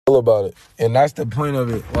about it. And that's the point of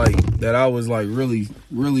it, like, that I was, like, really,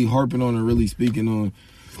 really harping on and really speaking on.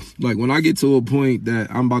 Like, when I get to a point that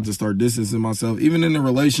I'm about to start distancing myself, even in a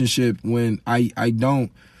relationship, when I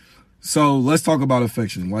don't. So let's talk about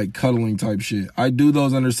affection, like cuddling type shit. I do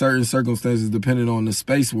those under certain circumstances depending on the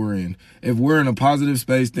space we're in. If we're in a positive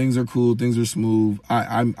space, things are cool, things are smooth,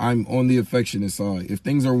 I'm on the affectionate side. If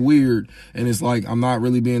things are weird and it's like I'm not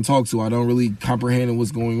really being talked to, I don't really comprehend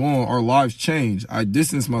what's going on, our lives change. I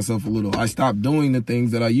distance myself a little. I stop doing the things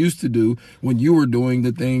that I used to do when you were doing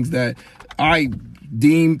the things that I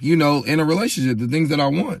deem, in a relationship, the things that I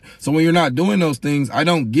want. So when you're not doing those things, I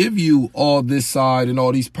don't give you all this side and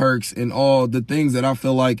all these perks and all the things that I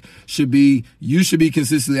feel like you should be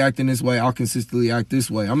consistently acting this way. I'll consistently act this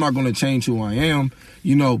way. I'm not going to change who I am,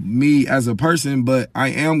 me as a person, but I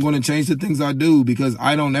am going to change the things I do because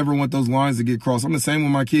I don't ever want those lines to get crossed. I'm the same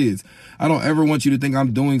with my kids. I don't ever want you to think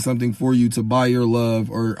I'm doing something for you to buy your love,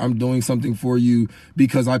 or I'm doing something for you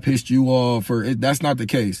because I pissed you off, that's not the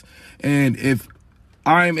case. And if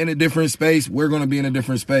I'm in a different space, we're going to be in a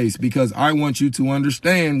different space because I want you to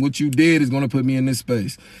understand what you did is going to put me in this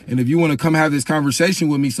space. And if you want to come have this conversation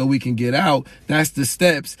with me so we can get out, that's the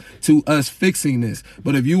steps to us fixing this.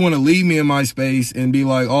 But if you want to leave me in my space and be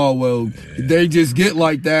like, oh, well, they just get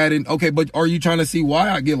like that. And okay, but are you trying to see why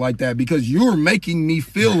I get like that? Because you're making me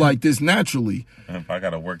feel like this naturally. And if I got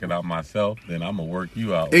to work it out myself, then I'm going to work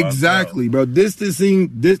you out. Exactly, bro. I'm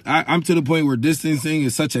to the point where distancing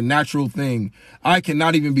is such a natural thing. I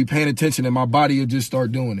cannot even be paying attention and my body will just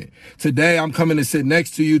start doing it. Today, I'm coming to sit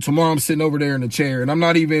next to you. Tomorrow, I'm sitting over there in the chair. And I'm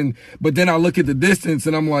not even, but then I look at the distance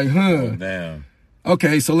and I'm like, Oh, damn.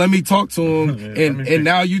 Okay, so let me talk to him. and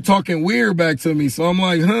now you talking weird back to me. So I'm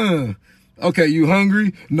like, Okay, you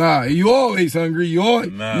hungry? Nah, you always hungry. You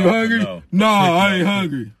hungry? No, I ain't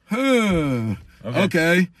hungry.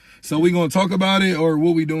 Okay. So we gonna talk about it, or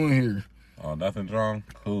what we doing here? Oh, nothing's wrong?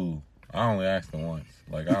 Cool. I only asked him once.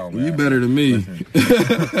 You better than me.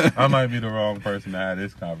 Listen, I might be the wrong person to have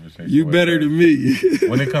this conversation. You better than me.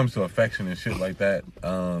 When it comes to affection and shit like that,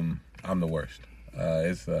 I'm the worst.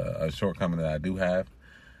 It's a shortcoming that I do have.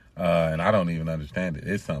 And I don't even understand it.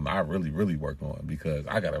 It's something I really, really work on because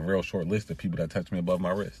I got a real short list of people that touch me above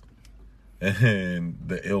my wrist. And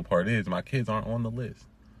the ill part is my kids aren't on the list.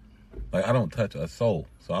 Like, I don't touch a soul.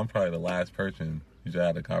 So I'm probably the last person you should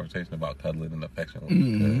have a conversation about cuddling and affection with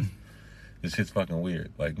because this shit's fucking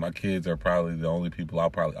weird. Like, my kids are probably the only people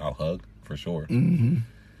I'll hug for sure. Mm-hmm.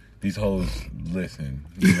 These hoes, listen,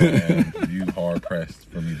 man, you hard pressed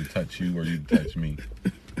for me to touch you or you to touch me.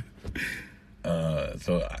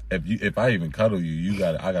 So if I even cuddle you,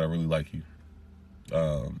 I gotta really like you.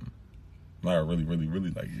 I really, really,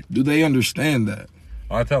 really like you. Do they understand that?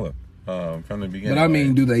 I tell them from the beginning. But I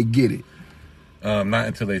mean, do they get it? Not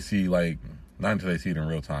until they see it in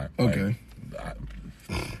real time. Okay.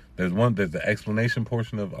 There's the explanation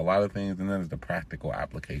portion of a lot of things, and then there's the practical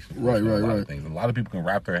application. Right. Of things. A lot of people can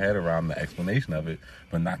wrap their head around the explanation of it,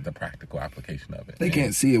 but not the practical application of it. They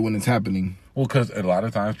can't see it when it's happening. Well, because a lot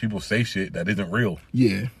of times people say shit that isn't real.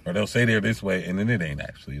 Yeah. Or they'll say they're this way, and then it ain't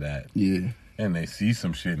actually that. Yeah. And they see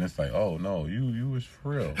some shit, and it's like, oh, no, you was for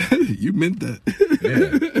real. You meant that.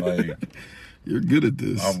 Yeah, like... You're good at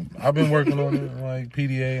this. I've been working on it. Like,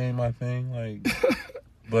 PDA ain't my thing. Like...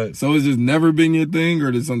 But so it's just never been your thing, or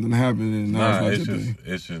did something happen and now it's not your thing?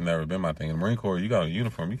 It's just never been my thing. In the Marine Corps, you got a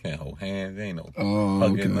uniform, you can't hold hands, there ain't no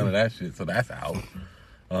hugging, none of that shit. So that's out.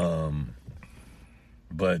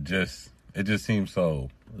 But it just seems so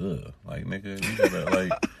like,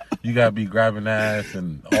 nigga, you gotta be grabbing ass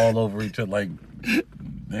and all over each other, like,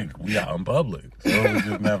 nigga, we out in public. So it was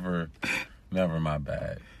just never my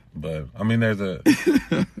bag. But I mean,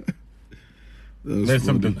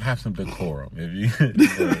 have some decorum if you.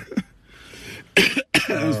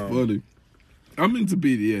 That's funny. I'm into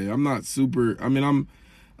PDA. I'm not super. I mean,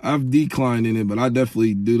 I've declined in it, but I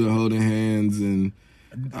definitely do the holding hands and.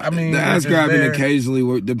 I mean, the ass grabbing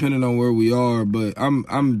occasionally, depending on where we are. But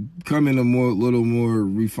I'm coming a little more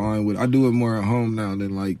refined with. I do it more at home now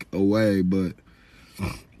than like away. But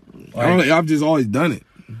I've just always done it.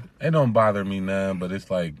 It don't bother me none, but it's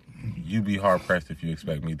like you be hard pressed if you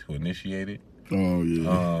expect me to initiate it. Oh,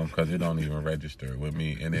 yeah. Because it don't even register with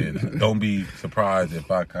me. And then don't be surprised if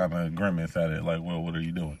I kind of grimace at it like, well, what are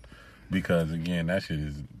you doing? Because, again, that shit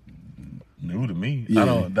is new to me.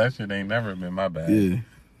 Yeah. That shit ain't never been my bag. Yeah.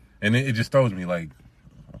 And it just throws me like,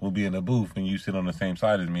 we'll be in a booth and you sit on the same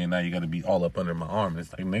side as me and now you got to be all up under my arm. And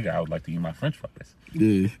it's like, nigga, I would like to eat my french fries.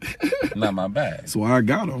 Yeah. Not my bag. That's why I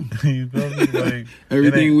got them. You feel me? Like,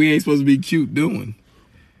 everything we ain't supposed to be cute doing.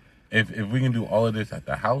 If we can do all of this at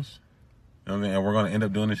the house, you know what I mean? And we're going to end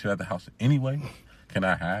up doing this shit at the house anyway, can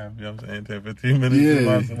I have, you know what I'm saying, 10, 15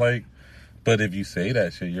 minutes? Yeah. Like, but if you say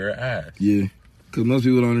that shit, you're an ass. Yeah. Because most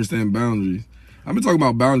people don't understand boundaries. I've been talking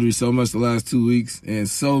about boundaries so much the last 2 weeks and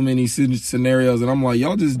so many scenarios, and I'm like,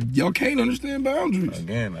 y'all can't understand boundaries.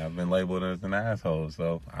 Again, I've been labeled as an asshole,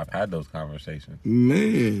 so I've had those conversations.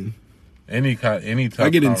 Man. Any tough I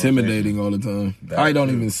get intimidating all the time. I don't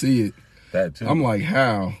even see it. That too. I'm like,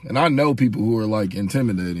 how? And I know people who are like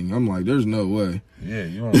intimidating. I'm like, there's no way. Yeah,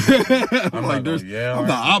 you don't. I'm like, I'm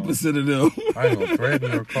the opposite of them. I ain't gonna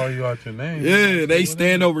threaten or call you out your name. Yeah, they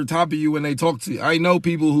stand over top of you when they talk to you. I know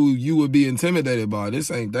people who you would be intimidated by. This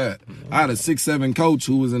ain't that. I had a 6'7" coach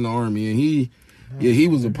who was in the Army, and he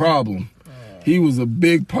was a problem. He was a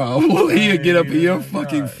big problem. He'd get up in your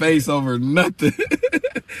fucking face over nothing.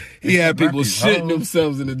 He had people shitting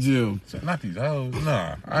themselves in the gym. So not these hoes.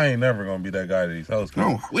 Nah, I ain't never gonna be that guy to these hoes.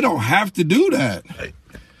 No, we don't have to do that.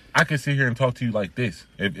 I can sit here and talk to you like this.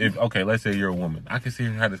 If okay, let's say you're a woman. I can sit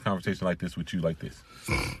here and have this conversation like this with you like this.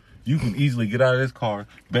 You can easily get out of this car,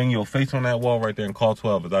 bang your face on that wall right there, and call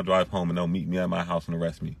 12 as I drive home, and they'll meet me at my house and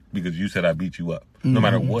arrest me because you said I beat you up, no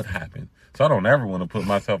matter what happened. So I don't ever want to put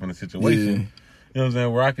myself in a situation, you know what I'm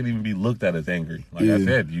saying, where I could even be looked at as angry. Like I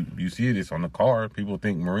said, you see this on the car. People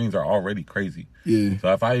think Marines are already crazy. Yeah.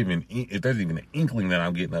 So if there's even an inkling that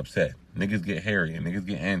I'm getting upset, niggas get hairy and niggas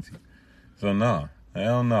get antsy. So nah.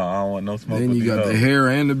 Hell no, I don't want no smoke. Then you got the hair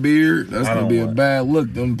and the beard. That's gonna be a bad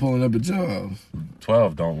look. Them pulling up at y'all.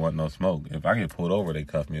 12 don't want no smoke. If I get pulled over, they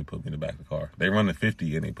cuff me and put me in the back of the car. They run the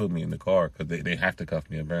 50 and they put me in the car because they have to cuff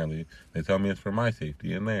me. Apparently, they tell me it's for my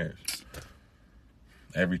safety and theirs.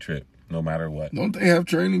 Every trip, no matter what. Don't they have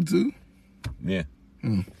training too? Yeah.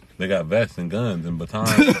 They got vests and guns and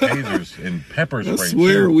batons, and tasers and pepper spray. I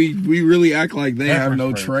swear we really act like they have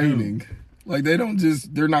no training. Too. Like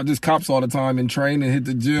they're not just cops all the time and train and hit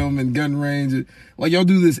the gym and gun range. Like y'all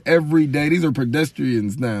do this every day. These are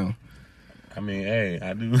pedestrians now. I mean, hey,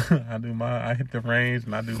 I hit the range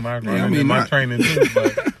and I do my running and my training too.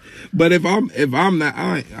 But if I'm not,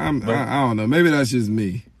 I don't know. Maybe that's just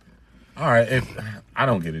me. All right, I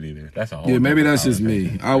don't get it either. That's a whole. Yeah, maybe that's just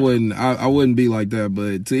me. I wouldn't be like that.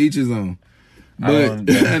 But to each his own. But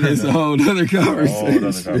it's a whole other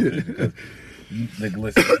conversation. Like,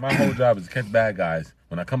 listen, my whole job is to catch bad guys.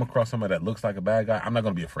 When I come across somebody that looks like a bad guy, I'm not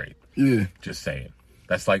going to be afraid. Yeah. Just saying.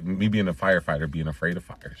 That's like me being a firefighter being afraid of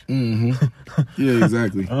fires. Yeah,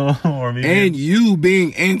 exactly. And you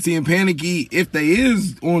being antsy and panicky, if they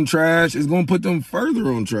is on trash, is going to put them further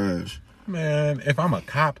on trash. Man, if I'm a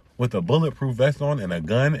cop with a bulletproof vest on and a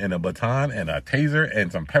gun and a baton and a taser and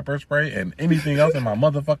some pepper spray and anything else in my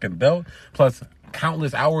motherfucking belt, plus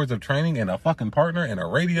countless hours of training and a fucking partner and a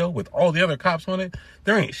radio with all the other cops on it,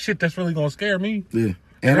 there ain't shit that's really gonna scare me. Yeah.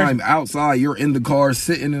 And I'm outside, you're in the car,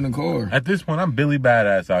 sitting in the car. At this point, I'm Billy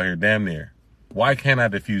Badass out here, damn near. Why can't I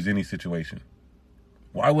diffuse any situation?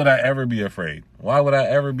 Why would I ever be afraid? Why would I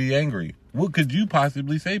ever be angry? What could you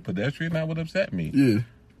possibly say, pedestrian, that would upset me? Yeah.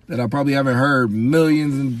 That I probably haven't heard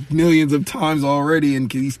millions and millions of times already in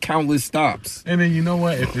these countless stops. And then you know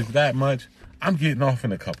what? If it's that much, I'm getting off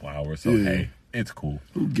in a couple hours, so hey. It's cool.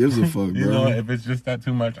 Who gives a fuck, bro? You know, if it's just that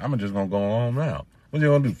too much, I'm just going to go home now. What you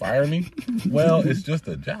going to do, fire me? Well, it's just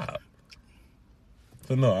a job.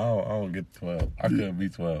 So, no, I don't get 12. I couldn't be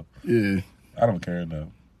 12. Yeah. I don't care enough.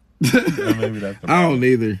 Maybe that's the I don't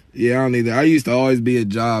either. Yeah, I don't either. I used to always be at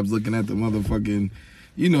jobs looking at the motherfucking,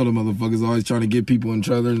 the motherfuckers always trying to get people in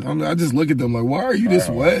trouble. I just look at them like, why are you this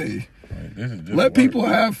way? Let people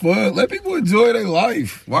have fun. Let people enjoy their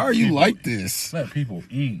life. Why are you like this? Let people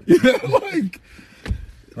eat.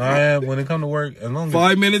 Like, when it come to work, as long as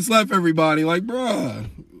 5 minutes left, everybody. Like, bruh,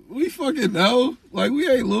 we fucking know. Like, we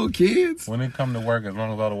ain't little kids. When it come to work, as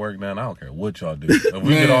long as all the work done, I don't care what y'all do. If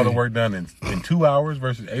we get all the work done in 2 hours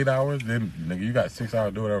versus 8 hours, then nigga, you got 6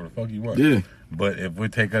 hours to do whatever the fuck you want. Yeah. But if we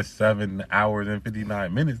take us 7 hours and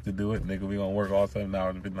 59 minutes to do it, nigga, we gonna work all 7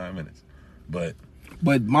 hours and 59 minutes. But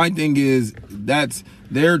my thing is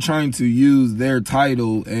they're trying to use their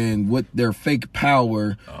title and what their fake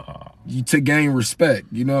power to gain respect.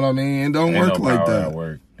 You know what I mean? It don't work like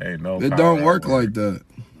that. It don't work like that.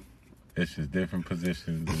 It's just different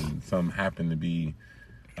positions, and some happen to be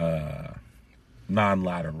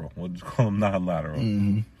non-lateral. We'll just call them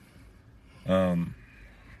non-lateral.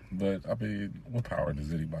 But I mean, what power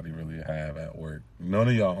does anybody really have at work? None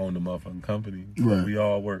of y'all own the motherfucking company. So we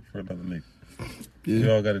all work for another nigga. Yeah.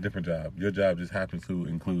 We all got a different job. Your job just happens to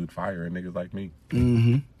include firing niggas like me.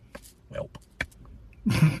 Welp.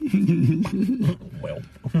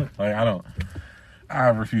 Like, I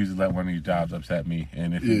refuse to let one of these jobs upset me.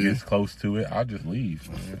 And if it gets close to it, I'll just leave.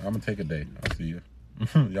 I'm going to take a day. I'll see you.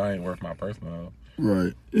 Y'all ain't worth my personal.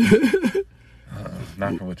 Right.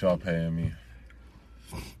 Not for what y'all paying me.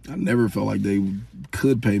 I never felt like they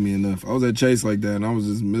could pay me enough. I was at Chase like that, and I was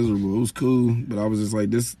just miserable. It was cool, but I was just like,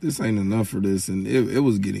 this ain't enough for this, and it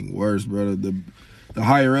was getting worse, brother. The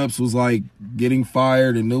higher ups was like getting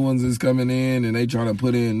fired, and new ones is coming in, and they trying to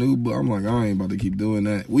put in new. But I'm like, I ain't about to keep doing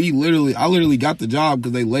that. I literally got the job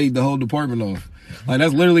because they laid the whole department off. Like,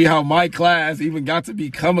 that's literally how my class even got to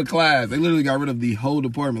become a class. They literally got rid of the whole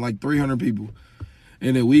department, like 300 people.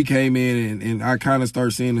 And then we came in, and I kind of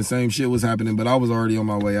started seeing the same shit was happening, but I was already on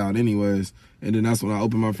my way out anyways. And then that's when I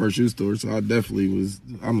opened my first shoe store. So I definitely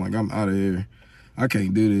I'm like, I'm out of here. I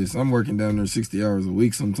can't do this. I'm working down there 60 hours a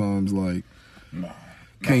week sometimes, like,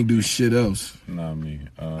 can't do shit else. Not me.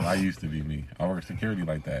 I used to be me. I worked security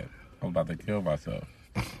like that. I was about to kill myself.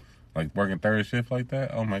 Like, working third shift like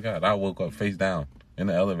that, oh my God. I woke up face down in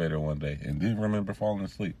the elevator one day and didn't remember falling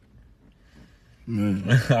asleep. Man.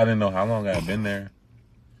 I didn't know how long I had been there.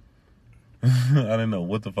 I didn't know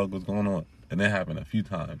what the fuck was going on. And it happened a few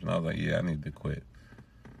times. And I was like, yeah, I need to quit.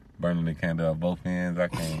 Burning the candle at both ends, I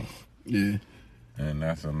can't. Yeah. And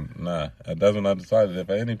that's when I decided if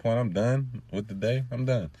at any point I'm done with the day, I'm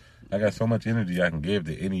done. I got so much energy I can give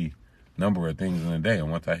to any number of things in a day. And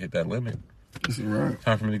once I hit that limit, it's right.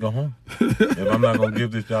 Time for me to go home. If I'm not going to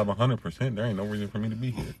give this job 100%, there ain't no reason for me to be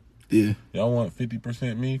here. Yeah. Y'all want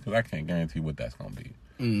 50% me? Because I can't guarantee what that's going to be.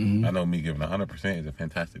 Mm-hmm. I know me giving 100% is a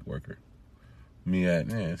fantastic worker. Me at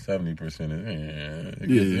 70% it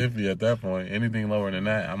gets iffy at that point. Anything lower than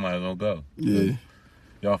that, I might as well go. Yeah.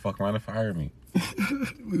 Y'all fuck around and fire me.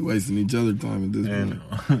 We wasting each other time at this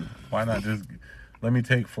point. Why not just let me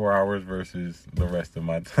take 4 hours versus the rest of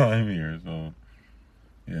my time here? So,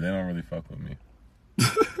 yeah, they don't really fuck with me.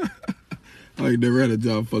 I ain't never had a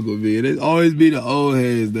job fuck with me. And it always be the old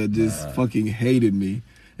heads that just fucking hated me.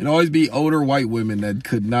 It always be older white women that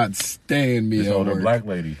could not stand me. This older black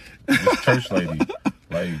lady, this church lady,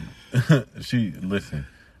 like listen.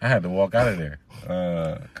 I had to walk out of there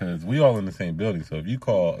because we all in the same building. So if you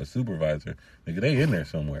call a supervisor, nigga, they in there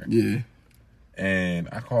somewhere. Yeah. And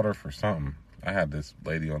I called her for something. I had this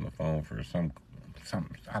lady on the phone for something.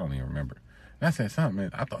 I don't even remember. And I said something.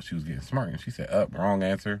 And I thought she was getting smart, and she said, wrong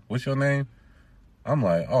answer. What's your name?" I'm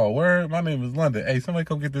like, "Oh, where? My name is London. Hey, somebody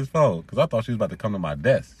come get this phone." Because I thought she was about to come to my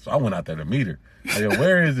desk. So I went out there to meet her. Like, yo,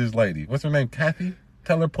 where is this lady? What's her name? Kathy?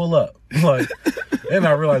 Tell her pull up. Like, then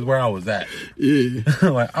I realized where I was at. Yeah.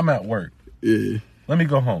 Like, I'm at work. Yeah. Let me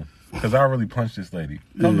go home. Because I really punched this lady.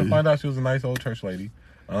 Come to find out she was a nice old church lady.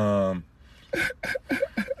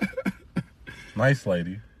 Nice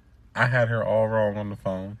lady. I had her all wrong on the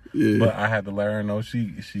phone. Yeah. But I had to let her know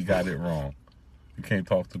she got it wrong. You can't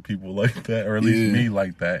talk to people like that, or at least me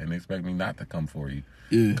like that, and expect me not to come for you.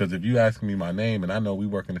 Yeah. Because if you ask me my name and I know we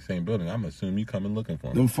work in the same building, I'm assuming you coming looking for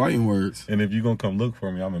me. Them fighting words. And if you going to come look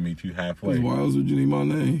for me, I'm going to meet you halfway. Why else would you need my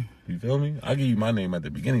name? You feel me? I'll give you my name at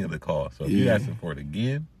the beginning of the call. So if you asking for it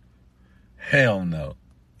again, hell no.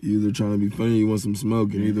 You either trying to be funny or you want some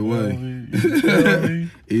smoke, and either way. You feel me?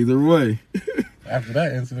 Either way. After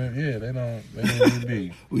that incident, they don't need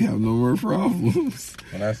me. We have no more problems.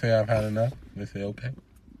 When I say I've had enough, they say okay.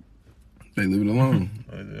 They leave it alone.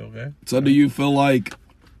 They say okay. So do you feel like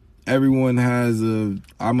everyone has I'm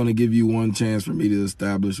going to give you one chance for me to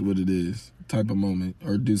establish what it is type of moment?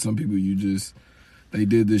 Or do some people they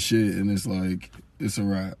did this shit and it's like, it's a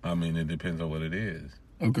wrap? I mean, it depends on what it is.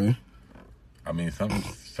 Okay. I mean,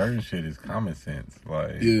 certain shit is common sense.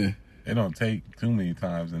 Like, yeah. It don't take too many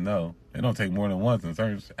times to know. It don't take more than once in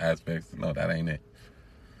certain aspects to know that ain't it.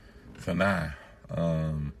 So, nah.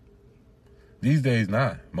 These days,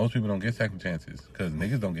 nah. Most people don't get second chances because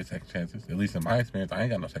niggas don't get second chances. At least in my experience, I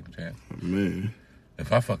ain't got no second chance. Man.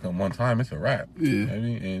 If I fuck up one time, it's a wrap. Yeah.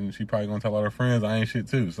 Maybe, and she probably gonna tell all her friends I ain't shit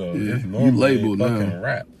too. So it's normally a fucking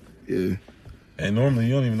wrap. Yeah. And normally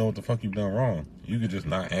you don't even know what the fuck you've done wrong. You could just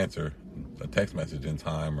not answer a text message in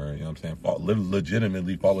time, or, you know what I'm saying,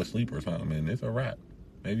 legitimately fall asleep or something, and it's a wrap.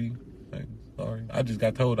 Maybe, like, sorry. I just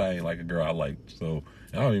got told I ain't like a girl I liked, so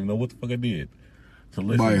I don't even know what the fuck I did. So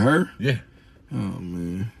listen. By her? Yeah. Oh,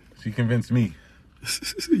 man. She convinced me.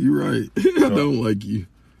 You're right. I don't like you.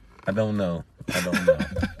 I don't know.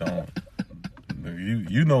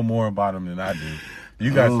 You know more about him than I do.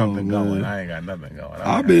 You got something going. I ain't got nothing going.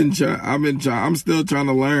 I'm still trying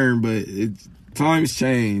to learn, but times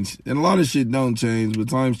change. And a lot of shit don't change, but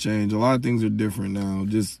times change. A lot of things are different now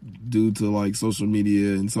just due to, like, social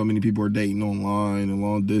media, and so many people are dating online and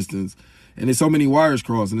long distance. And there's so many wires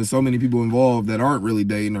crossed, and there's so many people involved that aren't really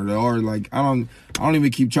dating, or that are, like, I don't even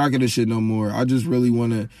keep track of this shit no more. I just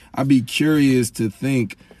really I'd be curious to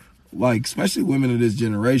think like, especially women of this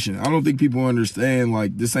generation, I don't think people understand,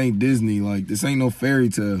 like, this ain't Disney. Like, this ain't no fairy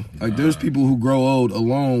tale. Like, there's people who grow old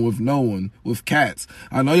alone with no one, with cats.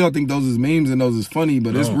 I know y'all think those is memes and those is funny,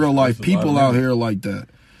 but it's real life people out here like that.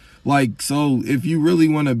 Like, so if you really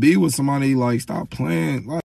want to be with somebody, like, stop playing. Like,